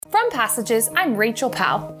Passages, I'm Rachel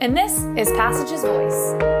Powell, and this is Passages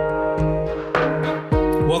Voice.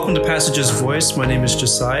 Welcome to Passages Voice. My name is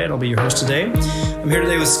Josiah, and I'll be your host today. I'm here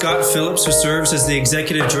today with Scott Phillips, who serves as the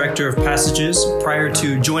Executive Director of Passages. Prior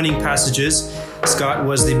to joining Passages, Scott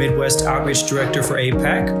was the Midwest Outreach Director for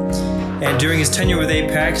APAC. And during his tenure with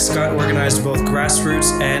APAC, Scott organized both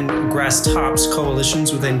grassroots and grass tops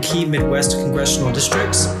coalitions within key Midwest congressional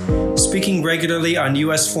districts, speaking regularly on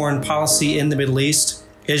U.S. foreign policy in the Middle East,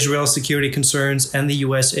 Israel security concerns, and the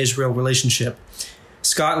U.S.-Israel relationship.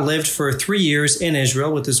 Scott lived for 3 years in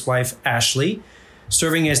Israel with his wife, Ashley,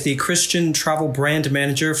 serving as the Christian travel brand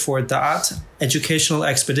manager for Da'at Educational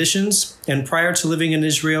Expeditions. And prior to living in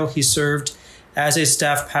Israel, he served as a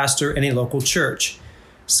staff pastor in a local church.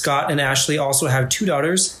 Scott and Ashley also have 2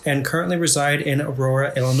 daughters and currently reside in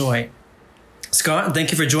Aurora, Illinois. Scott,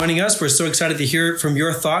 thank you for joining us. We're so excited to hear from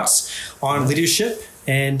your thoughts on leadership.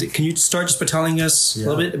 And can you start just by telling us a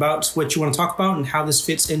little bit about what you want to talk about and how this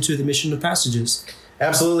fits into the mission of Passages?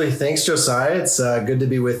 Absolutely. Thanks, Josiah. It's good to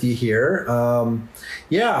be with you here.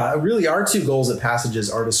 Really our 2 goals at Passages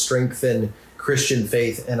are to strengthen Christian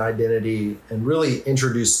faith and identity and really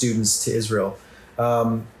introduce students to Israel.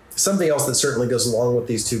 Something else that certainly goes along with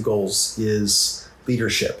these 2 goals is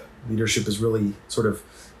leadership. Leadership is really sort of,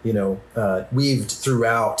 weaved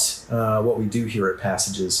throughout what we do here at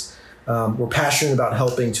Passages. We're passionate about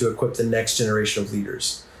helping to equip the next generation of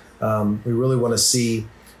leaders. We really want to see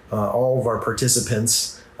all of our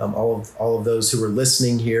participants, all of those who are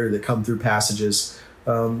listening here that come through Passages.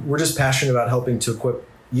 We're just passionate about helping to equip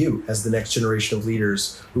you as the next generation of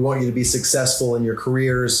leaders. We want you to be successful in your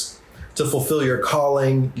careers, to fulfill your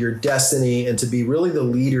calling, your destiny, and to be really the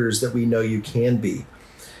leaders that we know you can be,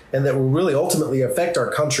 and that will really ultimately affect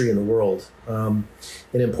our country and the world.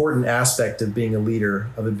 An important aspect of being a leader,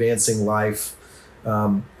 of advancing life,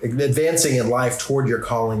 advancing in life toward your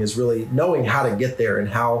calling is really knowing how to get there and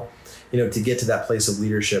how, to get to that place of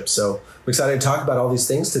leadership. So I'm excited to talk about all these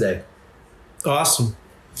things today. Awesome.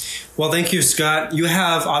 Well, thank you, Scott. You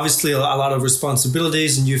have obviously a lot of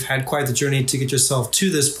responsibilities, and you've had quite the journey to get yourself to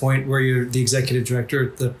this point where you're the executive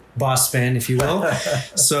director, the boss man, if you will.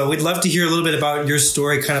 So we'd love to hear a little bit about your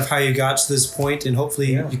story, kind of how you got to this point, and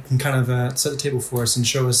hopefully you can kind of set the table for us and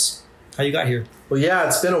show us how you got here. Well,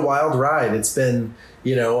 it's been a wild ride. It's been,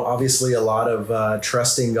 obviously a lot of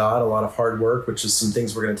trusting God, a lot of hard work, which is some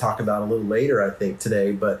things we're going to talk about a little later, I think,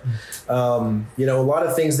 today. But, a lot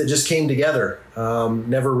of things that just came together.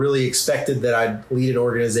 Never really expected that I'd lead an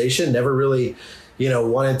organization. Never really,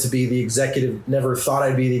 wanted to be the executive, never thought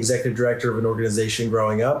I'd be the executive director of an organization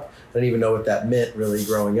growing up. I didn't even know what that meant really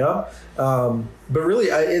growing up. But really,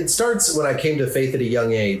 it starts when I came to faith at a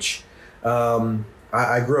young age.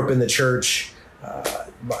 I grew up in the church.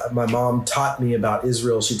 My mom taught me about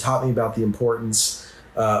Israel. She taught me about the importance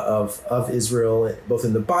of Israel, both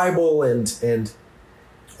in the Bible and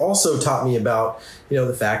also taught me about,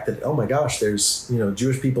 the fact that, oh my gosh, there's,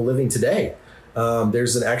 Jewish people living today.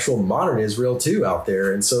 There's an actual modern Israel too out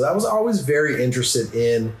there. And so I was always very interested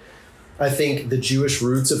in, I think, the Jewish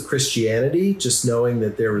roots of Christianity, just knowing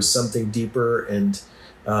that there was something deeper and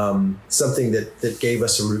something that gave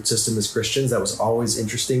us a root system as Christians. That was always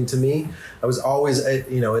interesting to me. I was always, at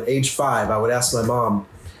age 5, I would ask my mom,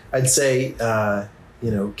 I'd say,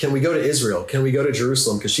 can we go to Israel? Can we go to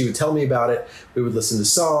Jerusalem? Because she would tell me about it. We would listen to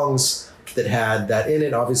songs that had that in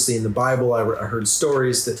it. Obviously in the Bible, I heard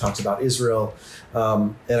stories that talked about Israel.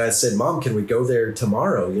 And I said, Mom, can we go there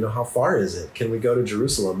tomorrow? How far is it? Can we go to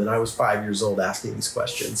Jerusalem? And I was 5 years old asking these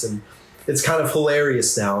questions. And it's kind of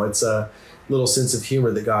hilarious now. It's a little sense of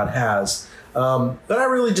humor that God has. But I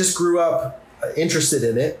really just grew up interested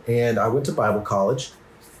in it. And I went to Bible college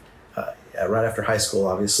right after high school,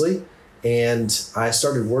 obviously. And I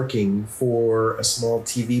started working for a small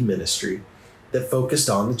TV ministry that focused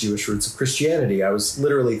on the Jewish roots of Christianity. I was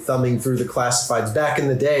literally thumbing through the classifieds back in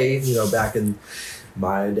the day, back in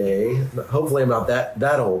my day. Hopefully I'm not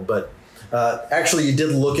that old, but actually you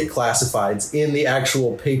did look at classifieds in the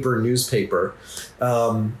actual newspaper,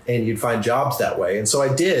 and you'd find jobs that way. And so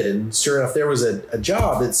I did. And sure enough, there was a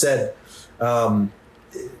job that said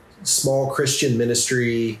small Christian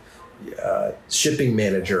ministry, shipping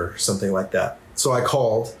manager, something like that. So I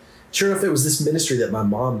called. Sure enough, it was this ministry that my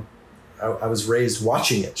mom, I was raised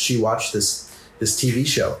watching it. She watched this TV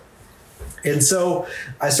show. And so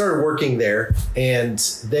I started working there, and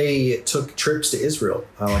they took trips to Israel,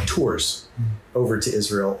 like tours over to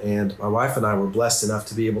Israel. And my wife and I were blessed enough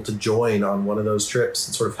to be able to join on one of those trips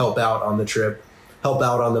and sort of help out on the trip, help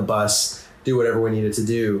out on the bus, do whatever we needed to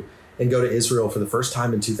do, and go to Israel for the first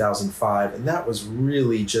time in 2005. And that was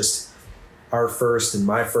really just our first and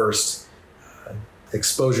my first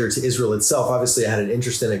exposure to Israel itself. Obviously, I had an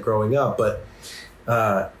interest in it growing up, but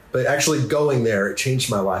actually going there, it changed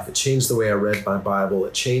my life. It changed the way I read my Bible.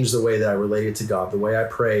 It changed the way that I related to God, the way I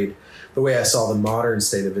prayed, the way I saw the modern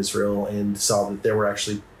state of Israel, and saw that there were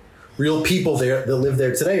actually real people there that live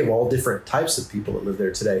there today, of all different types of people that live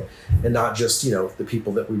there today, and not just, the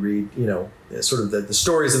people that we read, sort of the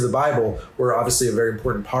stories of the Bible were obviously a very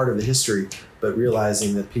important part of the history, but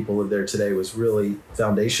realizing that people live there today was really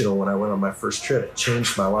foundational. When I went on my first trip, it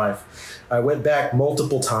changed my life. I went back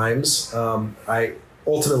multiple times. I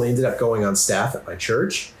ultimately ended up going on staff at my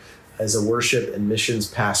church as a worship and missions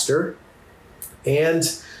pastor. And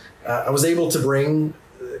I was able to bring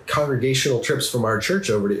congregational trips from our church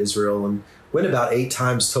over to Israel, and went about 8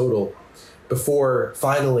 times total before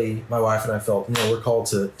finally my wife and I felt, we're called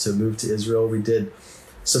to move to Israel. We did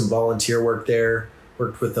some volunteer work there,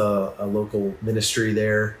 worked with a local ministry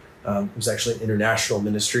there. It was actually an international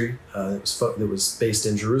ministry that was based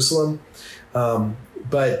in Jerusalem.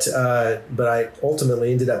 But I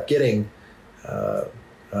ultimately ended up getting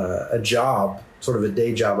a job, sort of a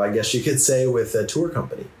day job, I guess you could say, with a tour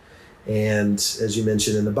company. And as you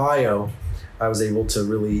mentioned in the bio, I was able to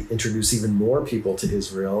really introduce even more people to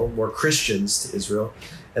Israel, more Christians to Israel.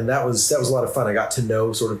 And that was a lot of fun. I got to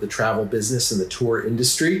know sort of the travel business and the tour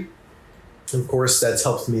industry. And of course, that's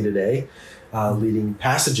helped me today, leading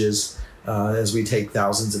Passages as we take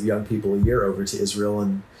thousands of young people a year over to Israel.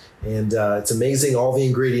 And it's amazing all the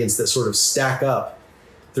ingredients that sort of stack up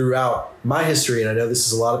throughout my history. And I know this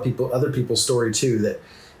is a lot of other people's story too, that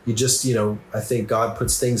you just, I think God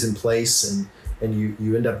puts things in place and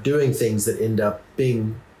you end up doing things that end up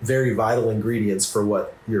being very vital ingredients for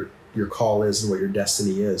what your call is and what your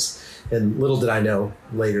destiny is. And little did I know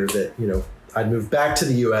later that, I'd moved back to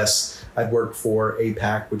the U.S. I'd worked for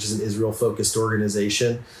AIPAC, which is an Israel-focused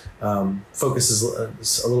organization, focuses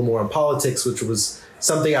a little more on politics, which was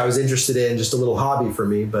something I was interested in, just a little hobby for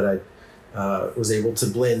me, but I was able to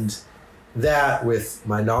blend that with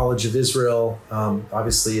my knowledge of Israel.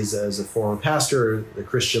 Obviously, as a former pastor, a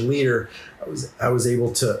Christian leader, I was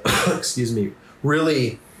able to,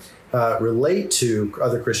 really relate to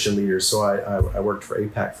other Christian leaders. So I worked for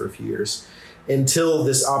AIPAC for a few years until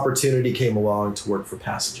this opportunity came along to work for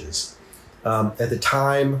Passages. At the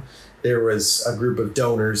time, there was a group of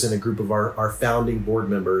donors and a group of our founding board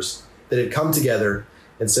members that had come together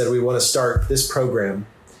and said, we want to start this program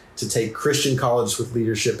to take Christian college with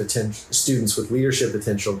students with leadership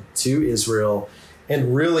potential to Israel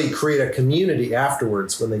and really create a community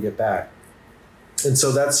afterwards when they get back. And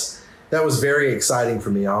so that was very exciting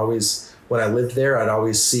for me. When I lived there, I'd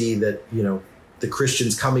always see that, the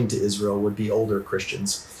Christians coming to Israel would be older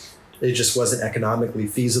Christians. It just wasn't economically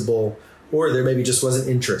feasible, or there maybe just wasn't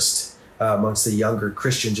interest amongst the younger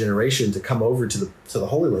Christian generation to come over to the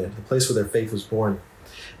Holy Land, the place where their faith was born.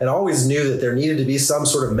 And I always knew that there needed to be some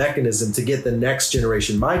sort of mechanism to get the next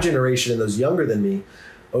generation, my generation and those younger than me,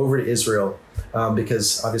 over to Israel,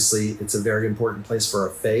 because obviously it's a very important place for our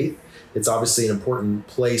faith. It's obviously an important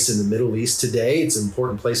place in the Middle East today. It's an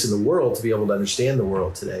important place in the world to be able to understand the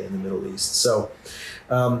world today in the Middle East. So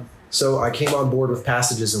I came on board with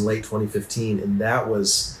Passages in late 2015, and that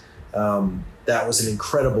was an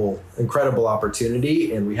incredible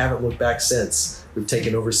opportunity, and we haven't looked back since. We've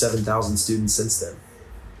taken over 7,000 students since then.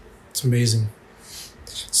 It's amazing.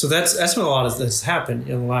 So that's when a lot of this happened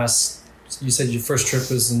in the last. You said your first trip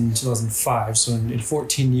was in 2005. So in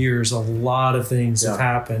 14 years, a lot of things have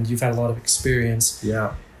happened. You've had a lot of experience.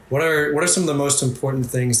 Yeah. What are some of the most important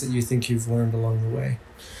things that you think you've learned along the way?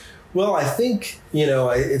 Well, I think,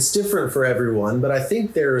 it's different for everyone, but I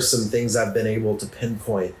think there are some things I've been able to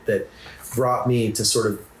pinpoint that brought me to sort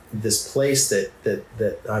of this place that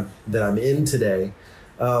I'm in today.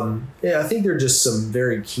 I think there are just some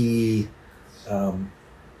very key,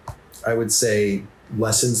 I would say,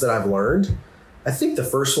 lessons that I've learned. I think the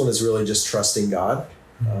first one is really just trusting God.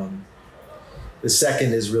 The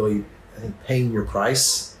second is really, I think, paying your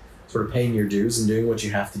price, sort of paying your dues and doing what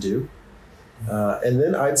you have to do. And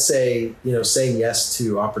then I'd say, saying yes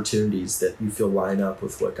to opportunities that you feel line up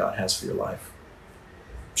with what God has for your life.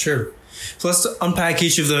 Sure. So let's unpack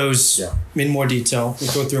each of those in more detail.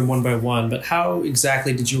 We'll go through them one by one. But how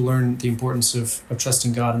exactly did you learn the importance of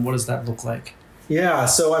trusting God, and what does that look like? Yeah.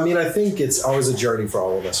 So, I think it's always a journey for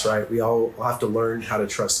all of us, right? We all have to learn how to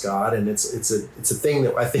trust God. And it's a thing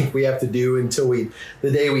that I think we have to do until the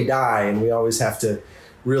day we die. And we always have to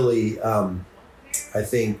really,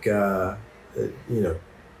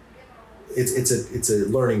 it's a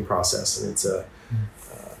learning process, and it's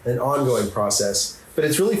an ongoing process. But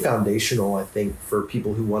it's really foundational, I think, for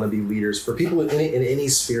people who want to be leaders, for people in any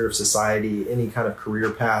sphere of society, any kind of career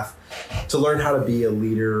path, to learn how to be a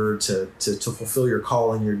leader, to fulfill your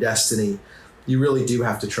calling, your destiny. You really do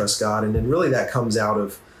have to trust God. And then really that comes out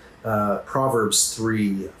of Proverbs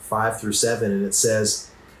 3:5-7. And it says,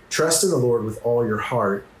 trust in the Lord with all your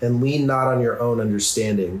heart and lean not on your own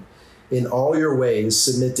understanding. In all your ways,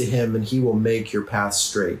 submit to him and he will make your path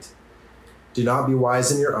straight. Do not be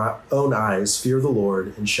wise in your own eyes. Fear the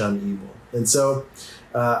Lord and shun evil. And so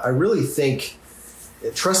I really think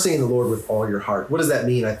trusting in the Lord with all your heart. What does that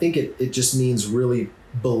mean? I think it just means really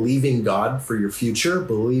believing God for your future,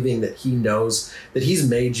 believing that he knows that he's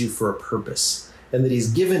made you for a purpose and that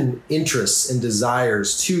he's given interests and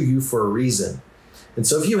desires to you for a reason. And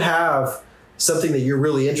so if you have something that you're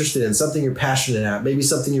really interested in, something you're passionate at, maybe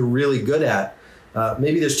something you're really good at,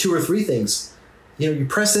 maybe there's 2 or 3 things, you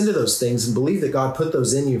press into those things and believe that God put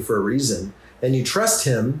those in you for a reason. And you trust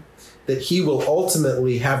him that he will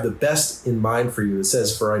ultimately have the best in mind for you. It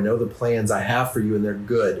says, for I know the plans I have for you and they're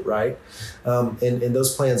good, right? And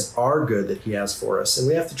those plans are good that he has for us. And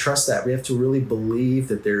we have to trust that. We have to really believe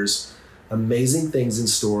that there's amazing things in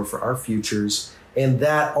store for our futures. And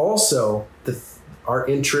that also our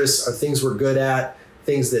interests are things we're good at,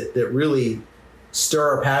 things that really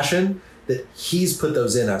stir our passion, that he's put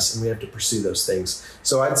those in us and we have to pursue those things.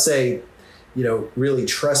 So I'd say, really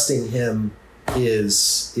trusting him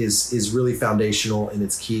is really foundational and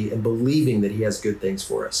it's key, and believing that he has good things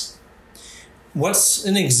for us. What's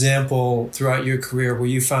an example throughout your career where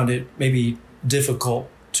you found it maybe difficult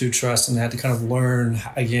to trust and had to kind of learn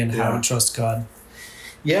again how to trust God?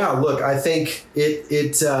 Yeah, look, I think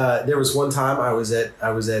there was one time I was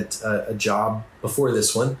at a job before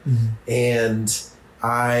this one, and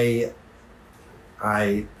I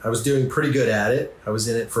was doing pretty good at it. I was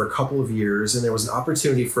in it for a couple of years, and there was an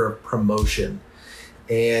opportunity for a promotion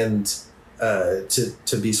and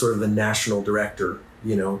to be sort of a national director,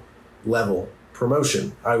 level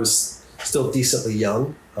promotion. I was still decently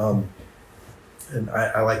young. And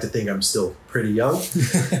I like to think I'm still pretty young.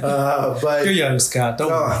 But you're young, Scott.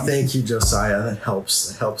 Don't worry. Thank you, Josiah. That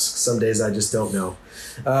helps. It helps. Some days I just don't know.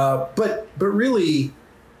 But really,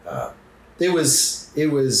 it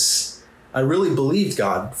was. I really believed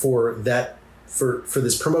God for that, for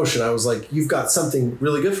this promotion. I was like, you've got something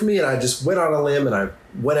really good for me, and I just went on a limb and I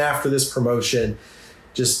went after this promotion,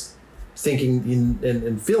 just thinking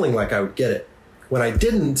and feeling like I would get it. When I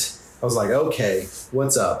didn't, I was like, okay,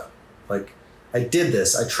 what's up? Like, I did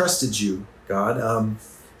this. I trusted you, God.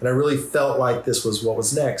 And I really felt like this was what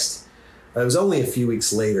was next. It was only a few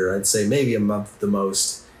weeks later, I'd say maybe a month at the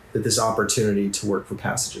most, that this opportunity to work for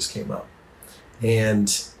Passages came up.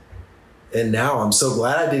 And now I'm so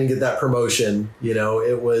glad I didn't get that promotion.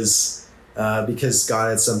 It was because God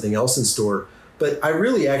had something else in store. But I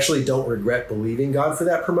really actually don't regret believing God for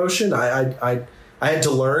that promotion. I had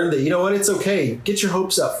to learn that, it's okay. Get your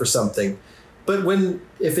hopes up for something. But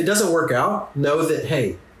if it doesn't work out, know that,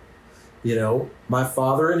 hey, my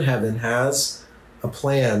Father in heaven has a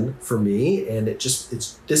plan for me, and this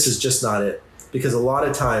is just not it. Because a lot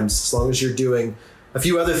of times, as long as you're doing a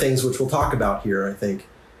few other things, which we'll talk about here, I think,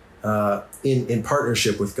 in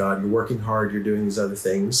partnership with God, you're working hard, you're doing these other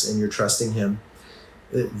things, and you're trusting him,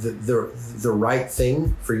 the right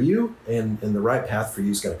thing for you and the right path for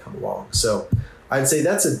you is going to come along. So I'd say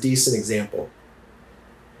that's a decent example.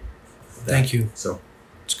 Thank you. So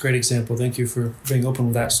it's a great example. Thank you for being open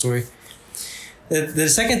with that story. The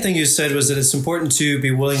second thing you said was that it's important to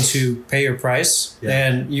be willing to pay your price. Yeah.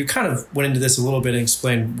 And you kind of went into this a little bit and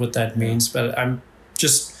explained what that means, but I'm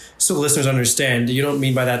just so the listeners understand, you don't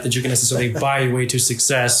mean by that you can necessarily buy your way to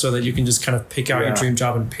success so that you can just kind of pick out your dream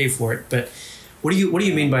job and pay for it. But what do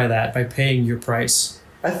you mean by that, by paying your price?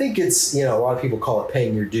 I think it's, a lot of people call it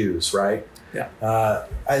paying your dues, right? Yeah.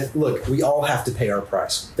 Look, we all have to pay our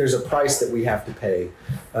price. There's a price that we have to pay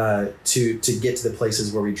to get to the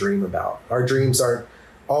places where we dream about. Our dreams aren't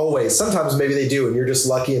always. Sometimes maybe they do, and you're just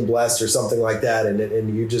lucky and blessed or something like that,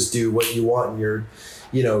 and you just do what you want, and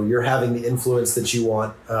you're having the influence that you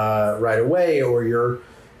want right away, or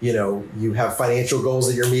you have financial goals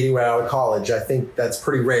that you're meeting right out of college. I think that's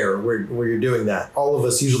pretty rare where you're doing that. All of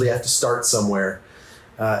us usually have to start somewhere,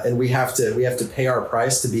 and we have to pay our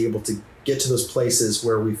price to be able to get to those places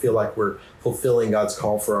where we feel like we're fulfilling God's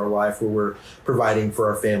call for our life, where we're providing for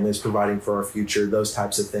our families, providing for our future, those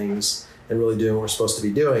types of things, and really doing what we're supposed to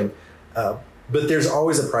be doing. But there's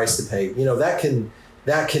always a price to pay. That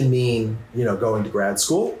can mean, going to grad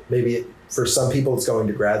school. Maybe for some people it's going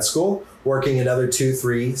to grad school, working another 2,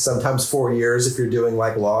 3, sometimes 4 years if you're doing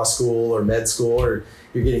like law school or med school, or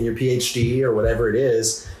you're getting your PhD or whatever it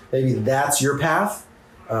is. Maybe that's your path.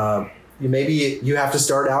 Maybe you have to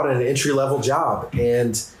start out at an entry-level job,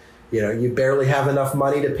 and you barely have enough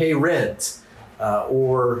money to pay rent,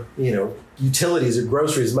 or utilities or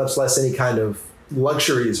groceries, much less any kind of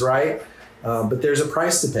luxuries, right? But there's a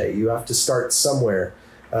price to pay. You have to start somewhere.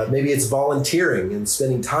 Maybe it's volunteering and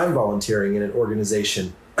spending time volunteering in an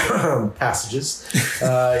organization. Passages.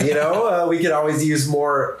 We could always use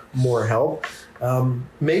more help.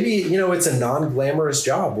 Maybe it's a non-glamorous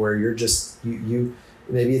job where you're just you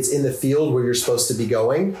maybe it's in the field where you're supposed to be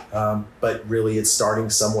going, but really it's starting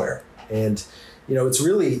somewhere. And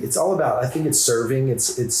it's all about, I think it's serving.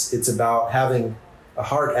 It's about having a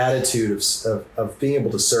heart attitude of being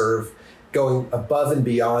able to serve, going above and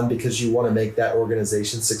beyond because you want to make that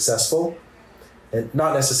organization successful, and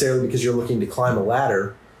not necessarily because you're looking to climb a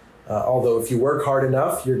ladder. Although if you work hard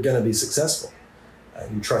enough, you're going to be successful.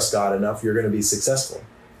 You trust God enough, you're going to be successful.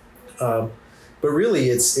 But really,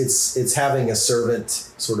 it's having a servant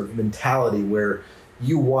sort of mentality where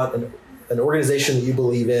you want an organization that you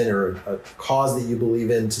believe in or a cause that you believe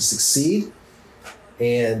in to succeed,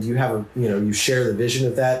 and you have you share the vision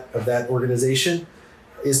of that organization,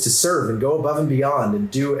 is to serve and go above and beyond and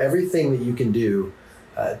do everything that you can do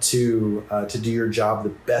to do your job the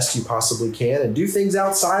best you possibly can, and do things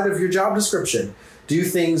outside of your job description. Do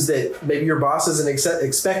things that maybe your boss isn't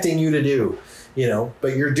expecting you to do,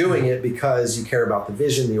 but you're doing it because you care about the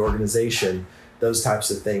vision, the organization, those types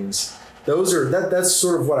of things. That's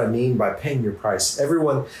sort of what I mean by paying your price.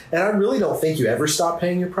 Everyone, and I really don't think you ever stop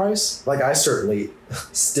paying your price. Like I certainly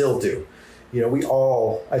still do. We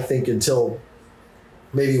all, I think, until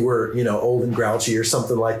maybe we're, old and grouchy or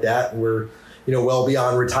something like that, we're well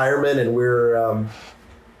beyond retirement, and we're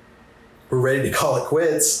ready to call it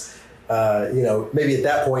quits. Maybe at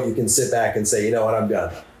that point you can sit back and say, what, I'm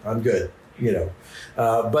done. I'm good.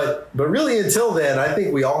 But really until then, I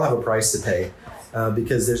think we all have a price to pay,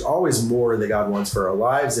 because there's always more that God wants for our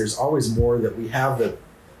lives. There's always more that we have the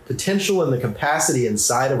potential and the capacity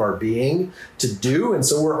inside of our being to do. And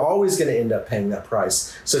so we're always going to end up paying that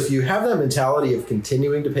price. So if you have that mentality of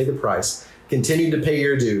continuing to pay the price, continue to pay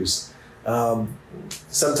your dues.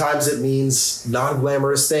 Sometimes it means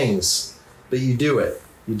non-glamorous things, but you do it.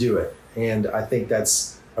 And I think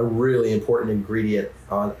that's a really important ingredient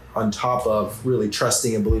on top of really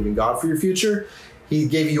trusting and believing God for your future. He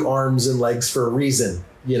gave you arms and legs for a reason,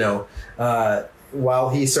 while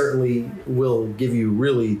he certainly will give you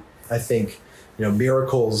really, I think,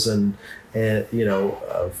 miracles and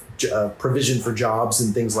provision for jobs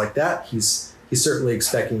and things like that. He's certainly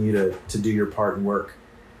expecting you to do your part and work.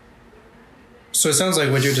 So it sounds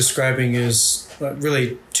like what you're describing is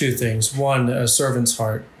really two things. One, a servant's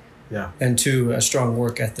heart. Yeah. And two, a strong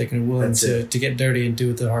work ethic and willing to get dirty and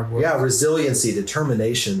do the hard work. Yeah, resiliency,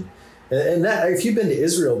 determination. And that, if you've been to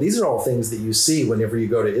Israel, these are all things that you see whenever you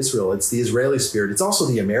go to Israel. It's the Israeli spirit. It's also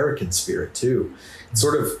the American spirit, too. It's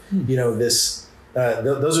sort of, this,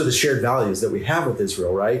 those are the shared values that we have with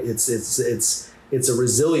Israel, right? It's a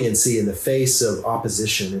resiliency in the face of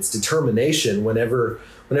opposition. It's determination whenever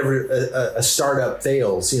a startup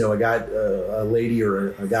fails, a lady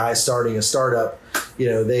or a guy starting a startup,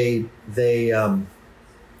 they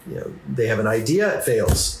have an idea, it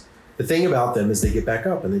fails. The thing about them is they get back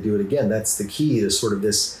up and they do it again. That's the key to sort of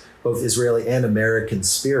this both Israeli and American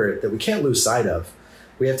spirit that we can't lose sight of.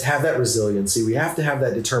 We have to have that resiliency. We have to have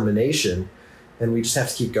that determination, and we just have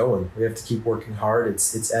to keep going. We have to keep working hard.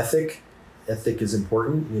 It's ethic. Ethic is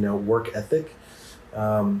important, work ethic,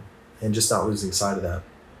 and just not losing sight of that.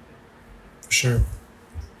 Sure.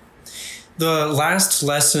 The last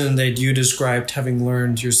lesson that you described having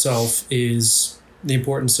learned yourself is the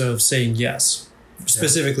importance of saying yes,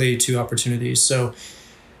 specifically to opportunities. So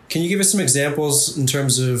can you give us some examples in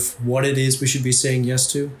terms of what it is we should be saying yes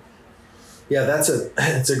to? Yeah,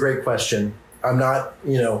 it's a great question. I'm not,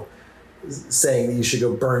 saying that you should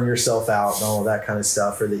go burn yourself out and all of that kind of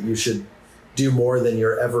stuff, or that you should do more than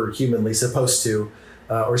you're ever humanly supposed to,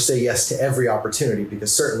 or say yes to every opportunity,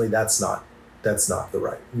 because certainly that's not the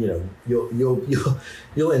right,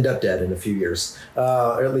 you'll end up dead in a few years,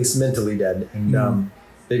 or at least mentally dead, and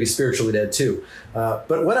maybe spiritually dead too.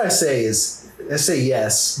 But what I say is, I say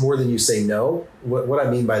yes more than you say no. What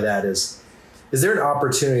I mean by that is there an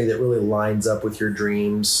opportunity that really lines up with your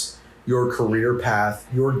dreams, your career path,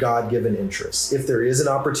 your God-given interests? If there is an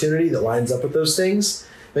opportunity that lines up with those things,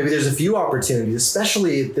 maybe there's a few opportunities,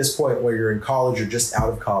 especially at this point where you're in college or just out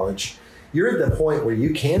of college. You're at the point where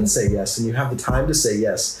you can say yes and you have the time to say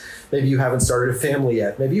yes. Maybe you haven't started a family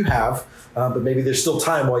yet. Maybe you have, but maybe there's still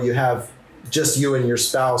time while you have just you and your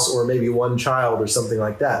spouse, or maybe one child or something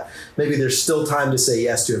like that. Maybe there's still time to say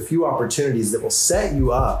yes to a few opportunities that will set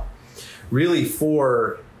you up really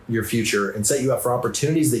for your future and set you up for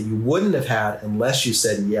opportunities that you wouldn't have had unless you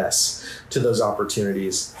said yes to those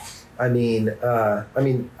opportunities. I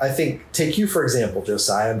think, take you, for example,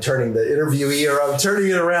 Josiah. I'm turning the interviewee, or I'm turning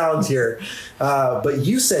it around here. But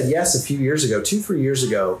you said yes a few years ago, 2-3 years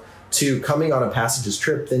ago, to coming on a Passages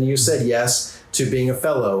trip. Then you said yes to being a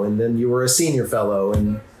fellow, and then you were a senior fellow.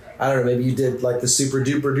 And I don't know, maybe you did like the super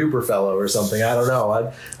duper duper fellow or something. I don't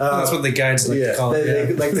know. That's what the guides like to call it.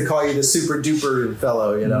 They like to call you the super duper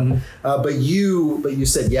fellow, you know. Mm-hmm. But you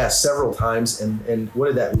said yes several times. And what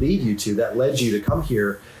did that lead you to? That led you to come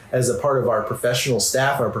here as a part of our professional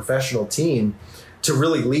staff, our professional team, to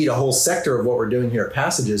really lead a whole sector of what we're doing here at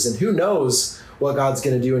Passages. And who knows what God's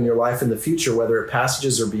going to do in your life in the future, whether at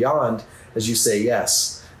Passages or beyond, as you say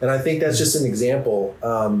yes. And I think that's just an example,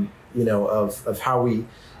 of how we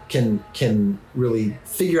can really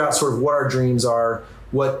figure out sort of what our dreams are,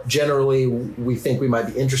 what generally we think we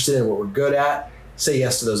might be interested in, what we're good at. Say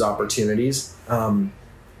yes to those opportunities, and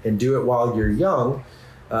do it while you're young.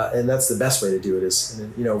 And that's the best way to do it is,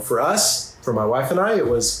 for us, for my wife and I, we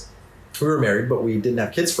were married, but we didn't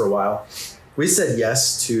have kids for a while. We said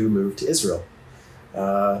yes to move to Israel.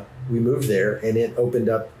 We moved there, and it opened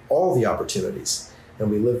up all the opportunities. And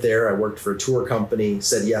we lived there. I worked for a tour company,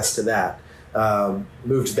 said yes to that.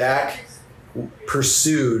 Moved back,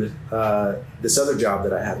 pursued this other job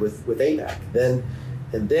that I had with APAC. Then,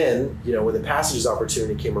 when the Passages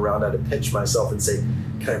opportunity came around, I had to pitch myself and say,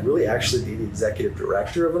 can I really actually be the executive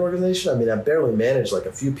director of an organization? I mean, I barely managed like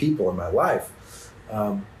a few people in my life.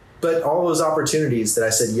 But all those opportunities that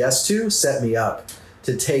I said yes to set me up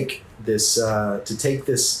to take this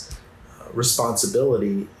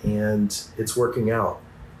responsibility, and it's working out.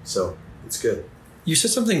 So it's good. You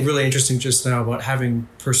said something really interesting just now about having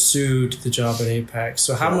pursued the job at APAC.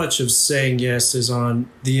 So how much of saying yes is on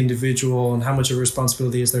the individual, and how much of a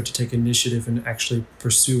responsibility is there to take initiative and actually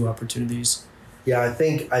pursue opportunities? Yeah, I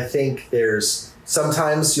think there's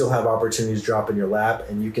sometimes you'll have opportunities drop in your lap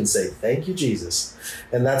and you can say, thank you, Jesus.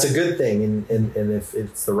 And that's a good thing. And if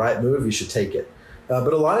it's the right move, you should take it.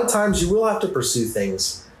 But a lot of times you will have to pursue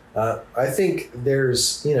things. I think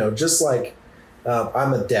there's, just like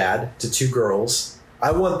I'm a dad to 2 girls.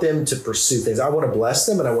 I want them to pursue things. I want to bless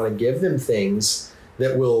them, and I want to give them things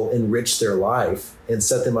that will enrich their life and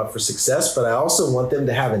set them up for success. But I also want them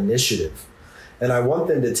to have initiative. And I want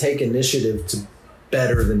them to take initiative to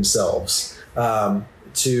better themselves,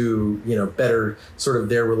 to better sort of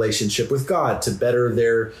their relationship with God, to better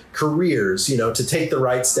their careers, to take the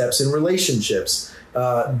right steps in relationships,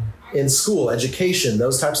 in school, education,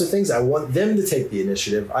 those types of things. I want them to take the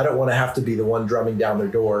initiative. I don't want to have to be the one drumming down their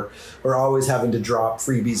door or always having to drop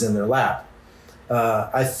freebies in their lap.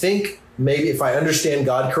 I think maybe if I understand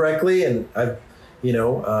God correctly, and I've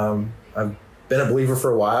been a believer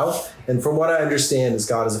for a while, and from what I understand is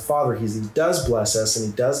God is a father. He does bless us and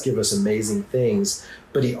he does give us amazing things,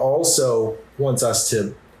 but he also wants us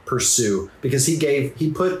to pursue, because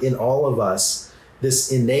he put in all of us this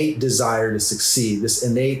innate desire to succeed, this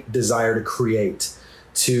innate desire to create,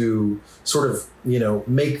 to sort of,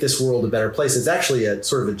 make this world a better place. It's actually a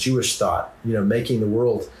sort of a Jewish thought, making the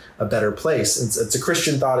world a better place. It's a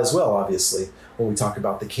Christian thought as well, obviously, when we talk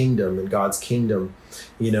about the kingdom and God's kingdom,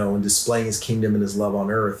 and displaying his kingdom and his love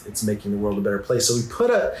on earth. It's making the world a better place. So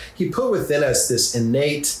he put within us this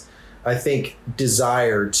innate, I think,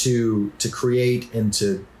 desire to create and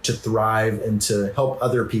to thrive and to help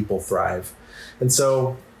other people thrive. And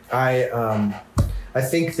so I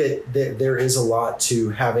think that there is a lot to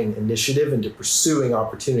having initiative and to pursuing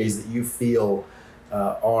opportunities that you feel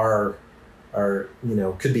are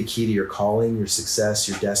could be key to your calling, your success,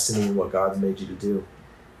 your destiny, and what God's made you to do.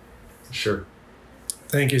 For sure.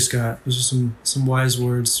 Thank you, Scott. Those are some wise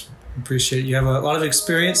words. Appreciate it. You have a lot of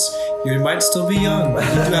experience. You might still be young, but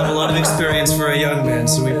you do have a lot of experience for a young man,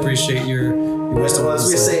 so we appreciate your wisdom. Well, as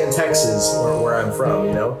we say in Texas, where I'm from,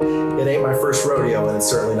 it ain't my first rodeo, and it's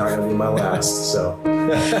certainly not going to be my last. So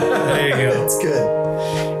there you go. It's good.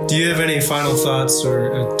 Do you have any final thoughts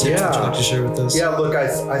or tips that you'd like to share with us? Yeah, look,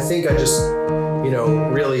 I think I just,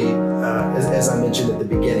 really, as I mentioned at the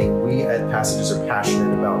beginning, we at Passages are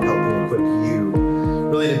passionate about helping equip you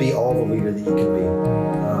really to be all the leader that you can be,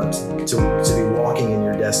 to be walking in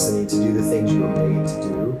your destiny, to do the things you were made to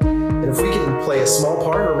do. And if we can play a small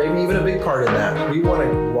part or maybe even a big part in that, we want to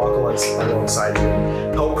walk alongside you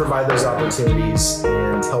and help provide those opportunities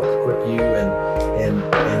and help equip you. And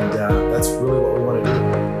that's really what we want to do.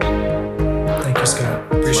 Thank you, Scott.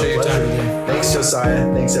 Appreciate your time today. Thanks,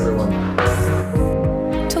 Josiah. Thanks, everyone.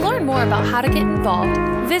 To learn more about how to get involved,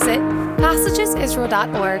 visit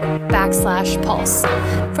passagesisrael.org/pulse.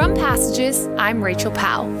 From Passages, I'm Rachel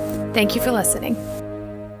Powell. Thank you for listening.